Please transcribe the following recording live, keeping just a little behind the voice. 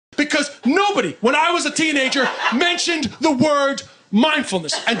because nobody, when I was a teenager, mentioned the word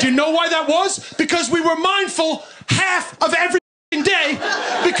mindfulness. And do you know why that was? Because we were mindful half of every day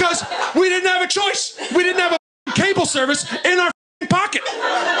because we didn't have a choice. We didn't have a cable service in our pocket.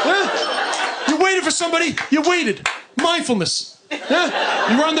 You waited for somebody, you waited. Mindfulness. You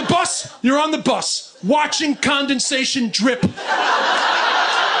were on the bus, you're on the bus. Watching condensation drip.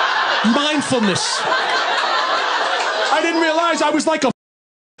 Mindfulness. I didn't realize I was like a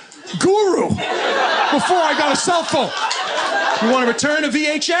guru before I got a cell phone. You want to return a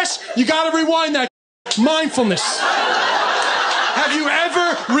VHS? You got to rewind that. Mindfulness. Have you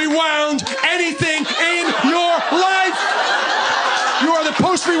ever rewound anything in your life? You are the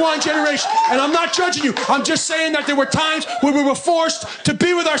post-rewind generation, and I'm not judging you. I'm just saying that there were times where we were forced to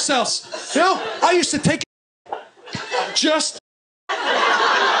be with ourselves. You know, I used to take just...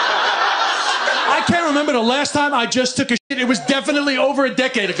 I can't remember the last time I just took a shit. It was definitely over a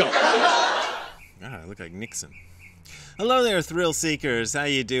decade ago. Ah, I look like Nixon. Hello there, thrill seekers. How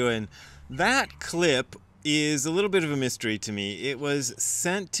you doing? That clip is a little bit of a mystery to me. It was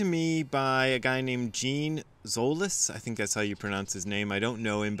sent to me by a guy named Gene Zolis. I think that's how you pronounce his name. I don't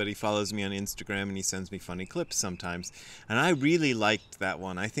know him, but he follows me on Instagram and he sends me funny clips sometimes. And I really liked that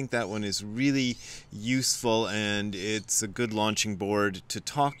one. I think that one is really useful and it's a good launching board to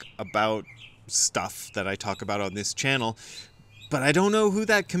talk about stuff that I talk about on this channel. But I don't know who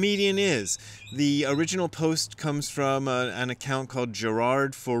that comedian is. The original post comes from an account called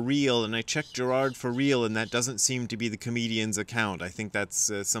Gerard For Real, and I checked Gerard For Real, and that doesn't seem to be the comedian's account. I think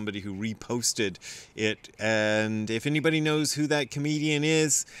that's somebody who reposted it. And if anybody knows who that comedian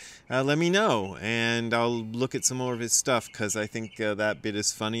is, let me know, and I'll look at some more of his stuff, because I think that bit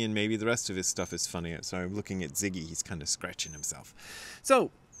is funny, and maybe the rest of his stuff is funny. Sorry, I'm looking at Ziggy. He's kind of scratching himself.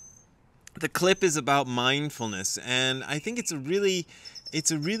 So, the clip is about mindfulness, and I think it's a really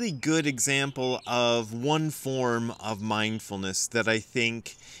good example of one form of mindfulness that I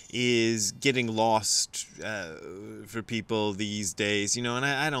think is getting lost for people these days. You know, and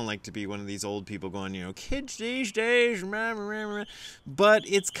I don't like to be one of these old people going, you know, kids these days, but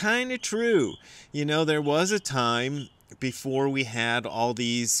it's kind of true. You know, there was a time before we had all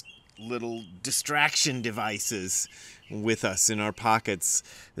these little distraction devices with us in our pockets.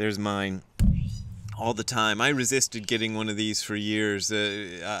 There's mine. All the time. I resisted getting one of these for years.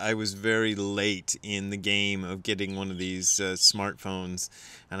 I was very late in the game of getting one of these smartphones,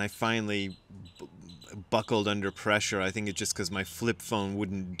 and I finally buckled under pressure. I think it's just because my flip phone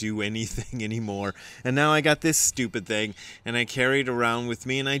wouldn't do anything anymore. And now I got this stupid thing, and I carry it around with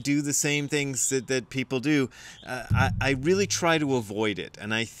me, and I do the same things that people do. I really try to avoid it,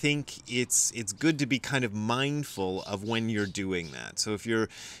 and I think it's good to be kind of mindful of when you're doing that. So if you're,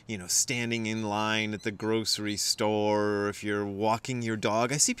 you know, standing in line at the grocery store, or if you're walking your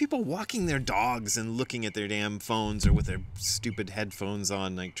dog. I see people walking their dogs and looking at their damn phones or with their stupid headphones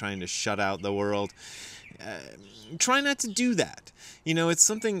on, like trying to shut out the world. Try not to do that. You know, it's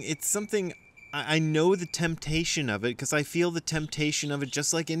something I know the temptation of it, because I feel the temptation of it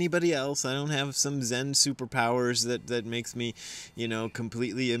just like anybody else. I don't have some Zen superpowers that makes me, you know,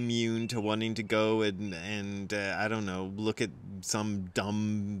 completely immune to wanting to go and I don't know, look at some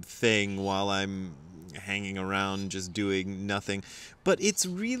dumb thing while I'm hanging around just doing nothing. But it's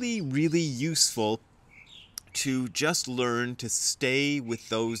really, really useful to just learn to stay with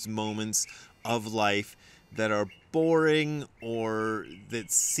those moments of life that are boring or that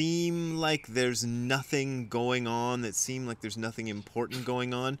seem like there's nothing going on, that seem like there's nothing important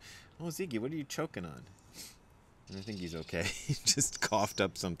going on. Oh, Ziggy, what are you choking on? I think he's okay. He just coughed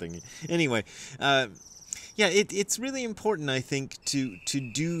up something. Anyway, yeah, it's really important, I think, to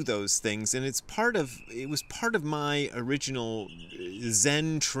do those things, and it was part of my original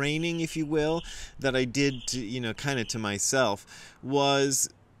Zen training, if you will, that I did to, you know, kind of to myself, was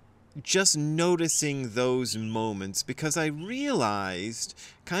just noticing those moments, because I realized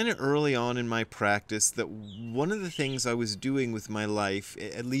kind of early on in my practice that one of the things I was doing with my life,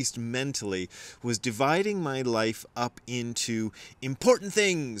 at least mentally, was dividing my life up into important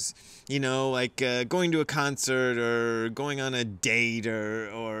things, you know, like going to a concert or going on a date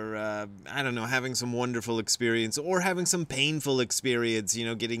or I don't know, having some wonderful experience or having some painful experience, you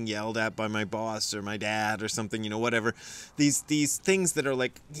know, getting yelled at by my boss or my dad or something, you know, whatever. These things that are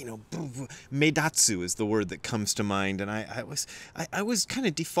like, you know, meidatsu is the word that comes to mind, and I was kind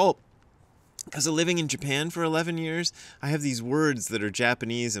of default, because of living in Japan for 11 years, I have these words that are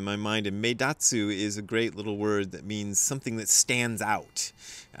Japanese in my mind, and meidatsu is a great little word that means something that stands out.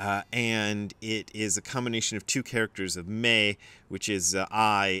 And it is a combination of two characters of mei, which is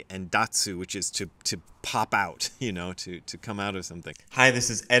I, and datsu, which is to pop out, to come out of something. Hi, this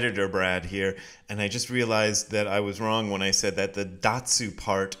is Editor Brad here, and I just realized that I was wrong when I said that the datsu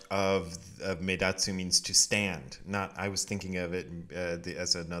part of meidatsu means to stand. I was thinking of it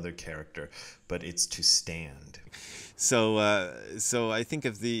as another character, but it's to stand. So I think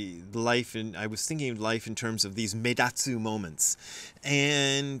of the life, and I was thinking of life in terms of these meidatsu moments,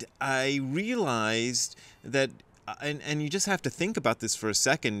 and I realized that, and you just have to think about this for a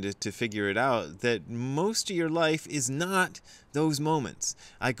second to figure it out, that most of your life is not those moments.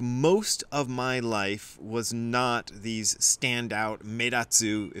 Like, most of my life was not these standout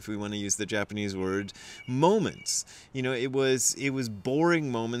meidatsu, if we want to use the Japanese word, moments. It was boring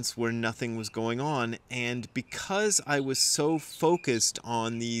moments where nothing was going on, and because I was so focused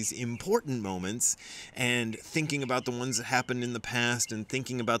on these important moments and thinking about the ones that happened in the past and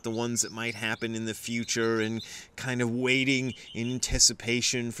thinking about the ones that might happen in the future and kind of waiting in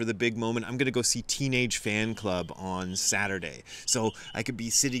anticipation for the big moment. I'm going to go see Teenage Fan Club on Saturday. So I could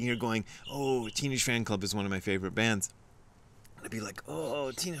be sitting here going, oh, Teenage Fan Club is one of my favorite bands. I'd be like, oh,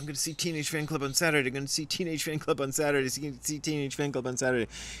 I'm going to see Teenage Fan Club on Saturday. I'm going to see Teenage Fan Club on Saturday. See Teenage Fan Club on Saturday.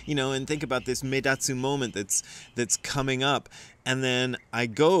 And think about this meidatsu moment that's coming up. And then I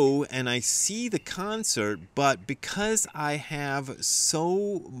go and I see the concert, but because I have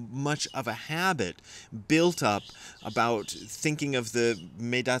so much of a habit built up about thinking of the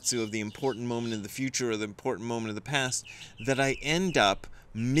meidatsu of the important moment in the future or the important moment of the past, that I end up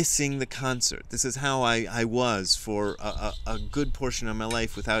missing the concert. This is how I was for a good portion of my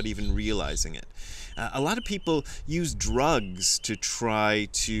life without even realizing it. A lot of people use drugs to try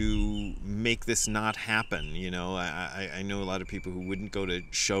to make this not happen. I know a lot of people who wouldn't go to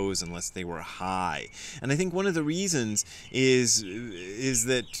shows unless they were high. And I think one of the reasons is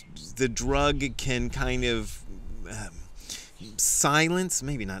that the drug can kind of silence,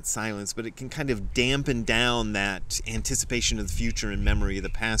 maybe not silence, but it can kind of dampen down that anticipation of the future and memory of the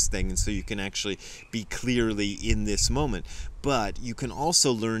past thing, and so you can actually be clearly in this moment. But you can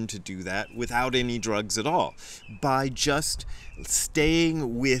also learn to do that without any drugs at all, by just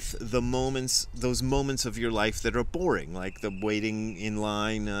staying with the moments, those moments of your life that are boring, like the waiting in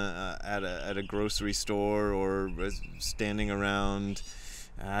line at a grocery store, or standing around,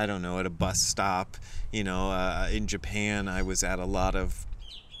 I don't know, at a bus stop. In Japan, I was at a lot of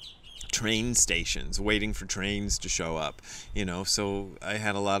train stations waiting for trains to show up, so I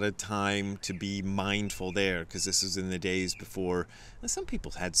had a lot of time to be mindful there, because this was in the days before, some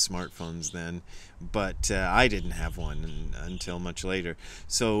people had smartphones then, but I didn't have one until much later.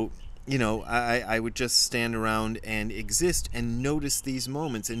 So I would just stand around and exist and notice these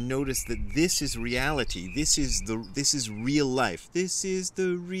moments and notice that this is reality. This is real life. This is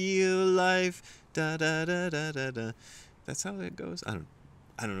the real life. Da da da da da da. That's how it goes. I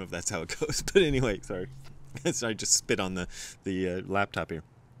don't know if that's how it goes, but anyway, sorry. I just spit on the laptop here.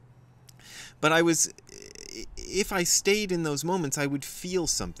 But if I stayed in those moments, I would feel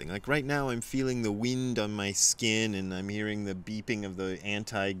something. Like right now, I'm feeling the wind on my skin, and I'm hearing the beeping of the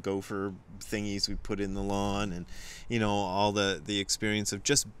anti-gopher thingies we put in the lawn, and all the experience of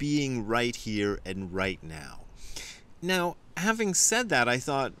just being right here and right now. Now, having said that, I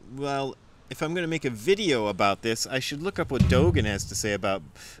thought, well, if I'm going to make a video about this, I should look up what Dogen has to say about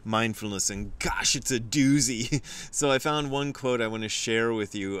mindfulness, and gosh, it's a doozy. So I found one quote I want to share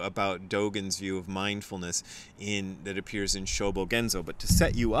with you about Dogen's view of mindfulness that appears in Shobo Genzo. But to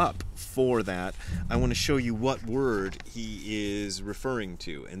set you up for that, I want to show you what word he is referring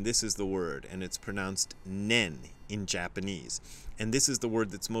to. And this is the word, and it's pronounced nen in Japanese. And this is the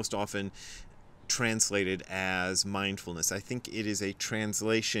word that's most often translated as mindfulness. I think it is a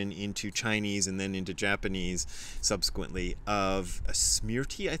translation into Chinese and then into Japanese subsequently of a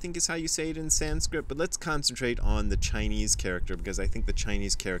smriti, I think is how you say it in Sanskrit. But let's concentrate on the Chinese character, because I think the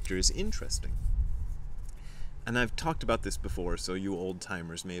Chinese character is interesting. And I've talked about this before, so you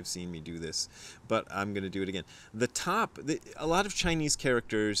old-timers may have seen me do this, but I'm going to do it again. A lot of Chinese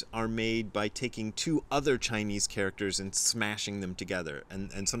characters are made by taking two other Chinese characters and smashing them together,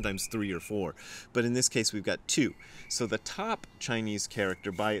 and sometimes 3 or 4. But in this case, we've got 2. So the top Chinese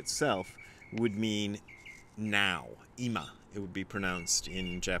character by itself would mean now, ima. It would be pronounced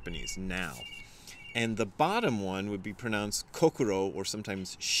in Japanese, now. And the bottom one would be pronounced kokuro, or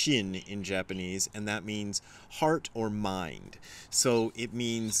sometimes shin in Japanese, and that means heart or mind. So it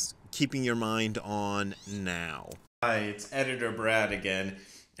means keeping your mind on now. Hi, it's Editor Brad again,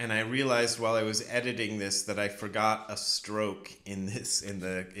 and I realized while I was editing this that I forgot a stroke in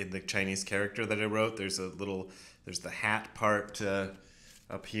the Chinese character that I wrote. There's the hat part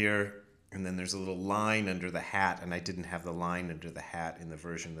up here, And then there's a little line under the hat, and I didn't have the line under the hat in the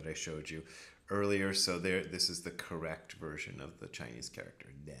version that I showed you earlier. So this is the correct version of the Chinese character,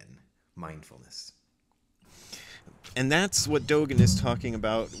 den, mindfulness. And that's what Dogen is talking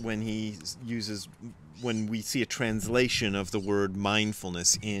about when when we see a translation of the word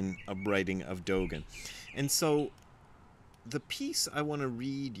mindfulness in a writing of Dogen. And so the piece I want to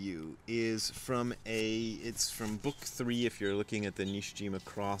read you is it's from Book 3 if you're looking at the Nishijima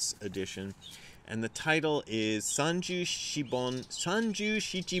Cross edition. And the title is Sanju Shichibon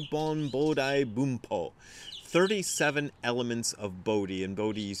Bodai Bumpo, 37 Elements of Bodhi. And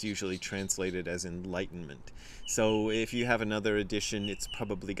Bodhi is usually translated as enlightenment. So if you have another edition, it's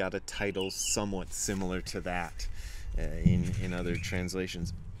probably got a title somewhat similar to that in other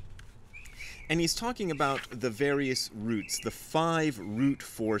translations. And he's talking about the various roots, the 5 root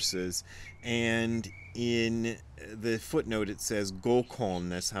forces, and in the footnote it says Gokon,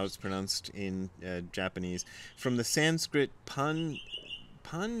 that's how it's pronounced in Japanese, from the Sanskrit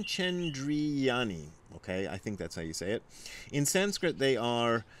Panchendriyani. Okay, I think that's how you say it. In Sanskrit they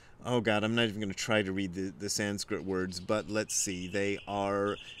are, oh God, I'm not even going to try to read the Sanskrit words, but let's see, they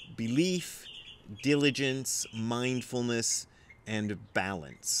are belief, diligence, mindfulness, and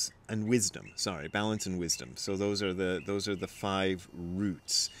balance and wisdom. Sorry, balance and wisdom. So those are the 5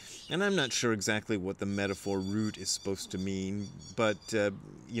 roots. And I'm not sure exactly what the metaphor root is supposed to mean, but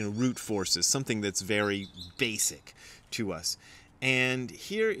root forces, something that's very basic to us. And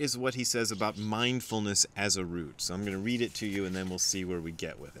here is what he says about mindfulness as a root. So I'm going to read it to you, and then we'll see where we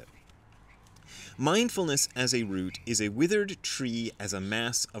get with it. Mindfulness as a root is a withered tree as a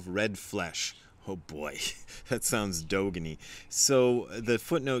mass of red flesh. Oh boy, that sounds Dogen-y. So the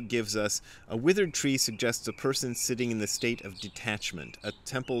footnote gives us, a withered tree suggests a person sitting in the state of detachment. A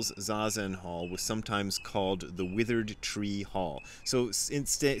temple's zazen hall was sometimes called the withered tree hall. So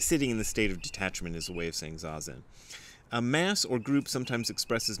sitting in the state of detachment is a way of saying zazen. A mass or group sometimes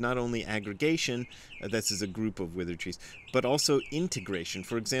expresses not only aggregation, this is a group of withered trees, but also integration.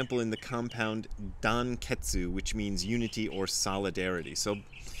 For example, in the compound danketsu, which means unity or solidarity. So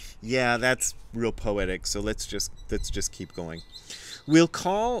yeah, that's real poetic, so let's just keep going. We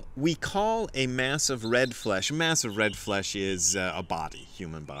call a mass of red flesh. A mass of red flesh is a body,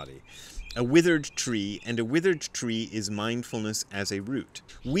 human body. A withered tree, and a withered tree is mindfulness as a root.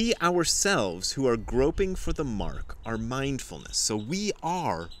 We ourselves who are groping for the mark are mindfulness. So we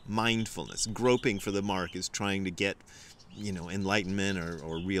are mindfulness. Groping for the mark is trying to get, enlightenment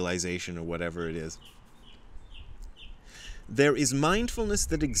or realization or whatever it is. There is mindfulness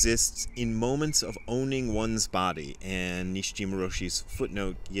that exists in moments of owning one's body, and Nishijima Roshi's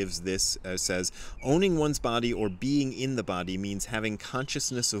footnote gives this, says, owning one's body or being in the body means having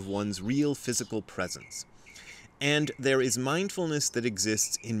consciousness of one's real physical presence. And there is mindfulness that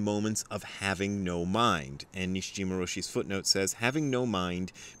exists in moments of having no mind, and Nishijima Roshi's footnote says, having no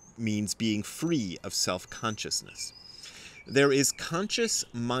mind means being free of self-consciousness. There is conscious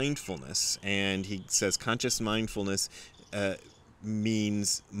mindfulness, and he says conscious mindfulness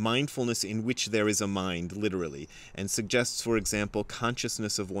means mindfulness in which there is a mind, literally, and suggests, for example,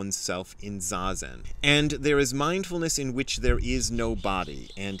 consciousness of oneself in zazen. And there is mindfulness in which there is no body,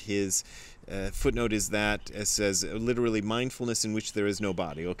 and his footnote is that, it says, literally, mindfulness in which there is no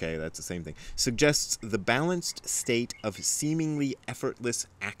body, okay, that's the same thing, suggests the balanced state of seemingly effortless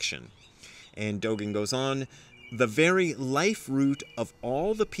action. And Dogen goes on, the very life root of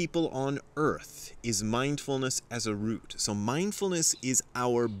all the people on earth is mindfulness as a root. So mindfulness is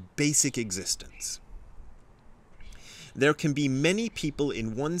our basic existence. There can be many people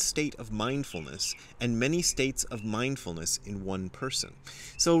in one state of mindfulness and many states of mindfulness in one person.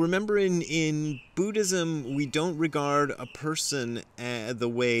 So remember, in Buddhism, we don't regard a person the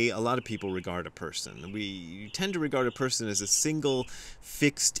way a lot of people regard a person. We tend to regard a person as a single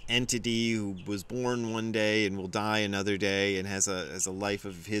fixed entity who was born one day and will die another day and has a life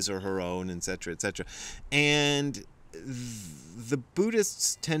of his or her own, etc., etc. And the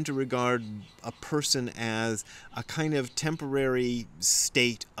Buddhists tend to regard a person as a kind of temporary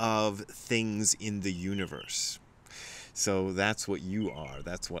state of things in the universe. So that's what you are.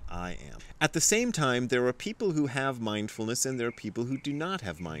 That's what I am. At the same time, there are people who have mindfulness and there are people who do not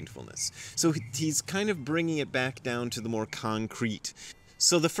have mindfulness. So he's kind of bringing it back down to the more concrete.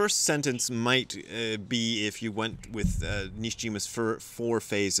 So the first sentence might be, if you went with Nishijima's four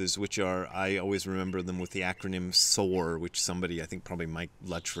phases, which are, I always remember them with the acronym SOAR, which somebody, I think probably Mike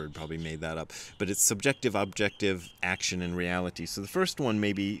Lutchford probably made that up, but it's subjective, objective, action, and reality. So the first one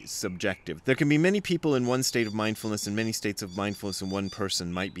may be subjective. There can be many people in one state of mindfulness, and many states of mindfulness in one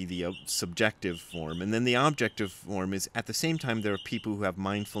person might be the subjective form. And then the objective form is, at the same time, there are people who have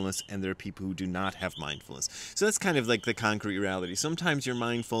mindfulness and there are people who do not have mindfulness. So that's kind of like the concrete reality. Sometimes you're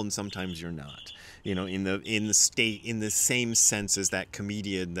mindful and sometimes you're not, you know, in the same sense as that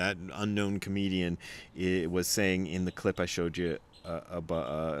comedian, that unknown comedian, was saying in the clip I showed you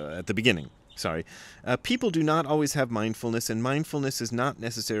at the beginning. Sorry. People do not always have mindfulness, and mindfulness is not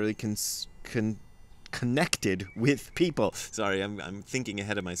necessarily connected with people. Sorry, I'm thinking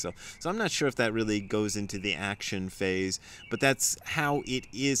ahead of myself. So I'm not sure if that really goes into the action phase, but that's how it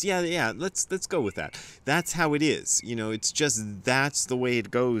is. Yeah, let's go with that. That's how it is. You know, it's just that's the way it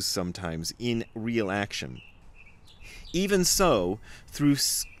goes sometimes in real action. Even so, through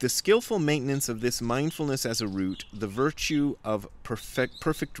the skillful maintenance of this mindfulness as a root, the virtue of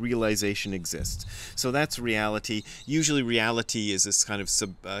perfect realization exists. So that's reality. Usually reality is this kind of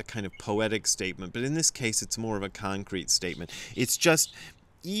poetic statement, but in this case it's more of a concrete statement. It's just,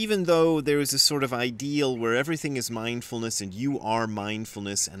 even though there is a sort of ideal where everything is mindfulness and you are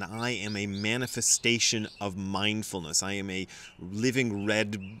mindfulness and I am a manifestation of mindfulness, I am a living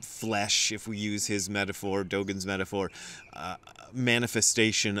red flesh, if we use his metaphor, Dogen's metaphor,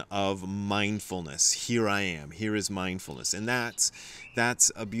 manifestation of mindfulness. Here I am. Here is mindfulness. And that's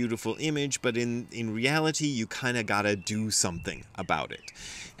a beautiful image, but in reality you kind of gotta do something about it.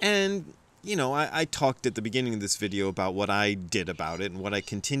 And you know, I talked at the beginning of this video about what I did about it, and what I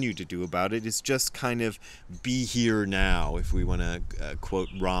continue to do about it is just kind of be here now, if we want to quote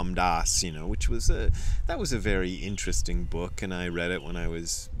Ram Dass, you know, which was that was a very interesting book, and I read it when I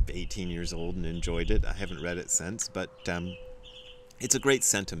was 18 years old and enjoyed it. I haven't read it since, but it's a great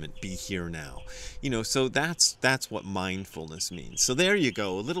sentiment, be here now. You know, so that's what mindfulness means. So there you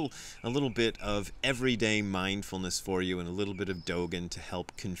go, a little bit of everyday mindfulness for you, and a little bit of Dogen to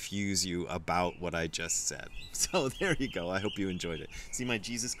help confuse you about what I just said. So there you go, I hope you enjoyed it. See my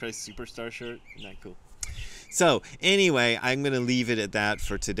Jesus Christ Superstar shirt? Isn't that cool? So anyway, I'm going to leave it at that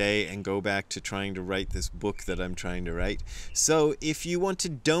for today and go back to trying to write this book that I'm trying to write. So if you want to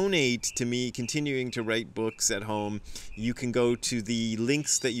donate to me continuing to write books at home, you can go to the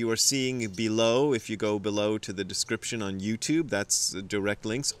links that you are seeing below. If you go below to the description on YouTube, that's direct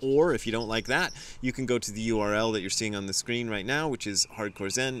links. Or if you don't like that, you can go to the URL that you're seeing on the screen right now, which is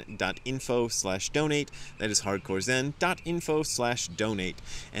hardcorezen.info/donate. That is hardcorezen.info/donate.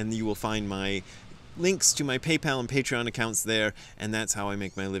 And you will find my links to my PayPal and Patreon accounts there, and that's how I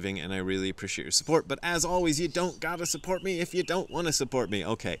make my living, and I really appreciate your support. But as always, you don't gotta support me if you don't want to support me.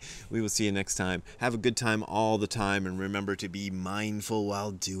 Okay, we will see you next time. Have a good time all the time, and remember to be mindful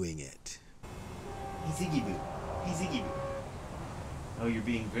while doing it. Hey Ziggy Boo. Hey Ziggy Boo. Oh, you're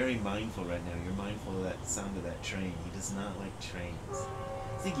being very mindful right now. You're mindful of that sound of that train. He does not like trains.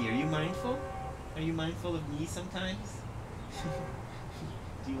 Ziggy, are you mindful? Are you mindful of me sometimes?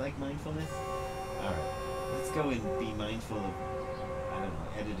 Do you like mindfulness? Alright, let's go and be mindful of, I don't know,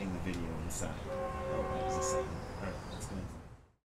 editing the video inside. Oh, that was a second. Alright, let's go into